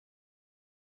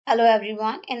Hello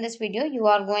everyone, in this video you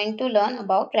are going to learn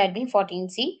about Redmi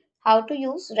 14C, how to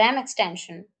use RAM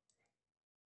extension.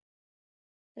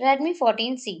 Redmi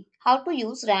 14C, how to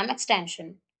use RAM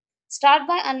extension. Start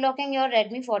by unlocking your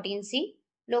Redmi 14C.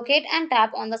 Locate and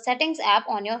tap on the Settings app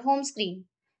on your home screen.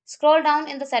 Scroll down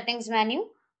in the Settings menu,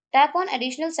 tap on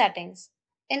Additional Settings.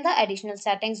 In the Additional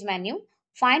Settings menu,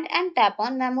 find and tap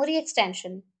on Memory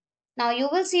extension. Now you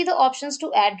will see the options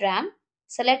to add RAM.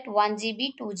 Select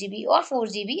 1GB, 2GB or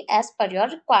 4GB as per your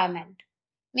requirement.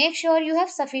 Make sure you have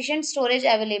sufficient storage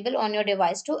available on your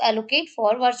device to allocate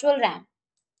for virtual RAM.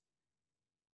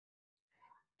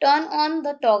 Turn on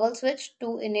the toggle switch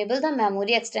to enable the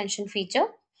memory extension feature.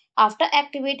 After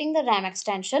activating the RAM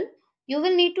extension, you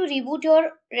will need to reboot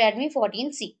your Redmi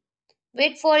 14C.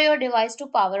 Wait for your device to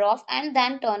power off and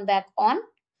then turn back on.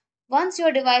 Once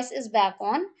your device is back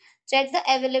on, check the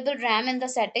available RAM in the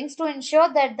settings to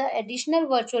ensure that the additional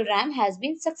virtual RAM has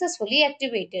been successfully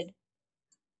activated.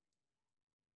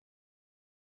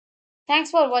 Thanks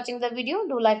for watching the video.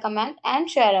 Do like, comment and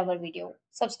share our video.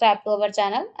 Subscribe to our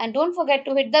channel and don't forget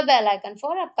to hit the bell icon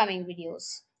for upcoming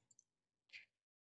videos.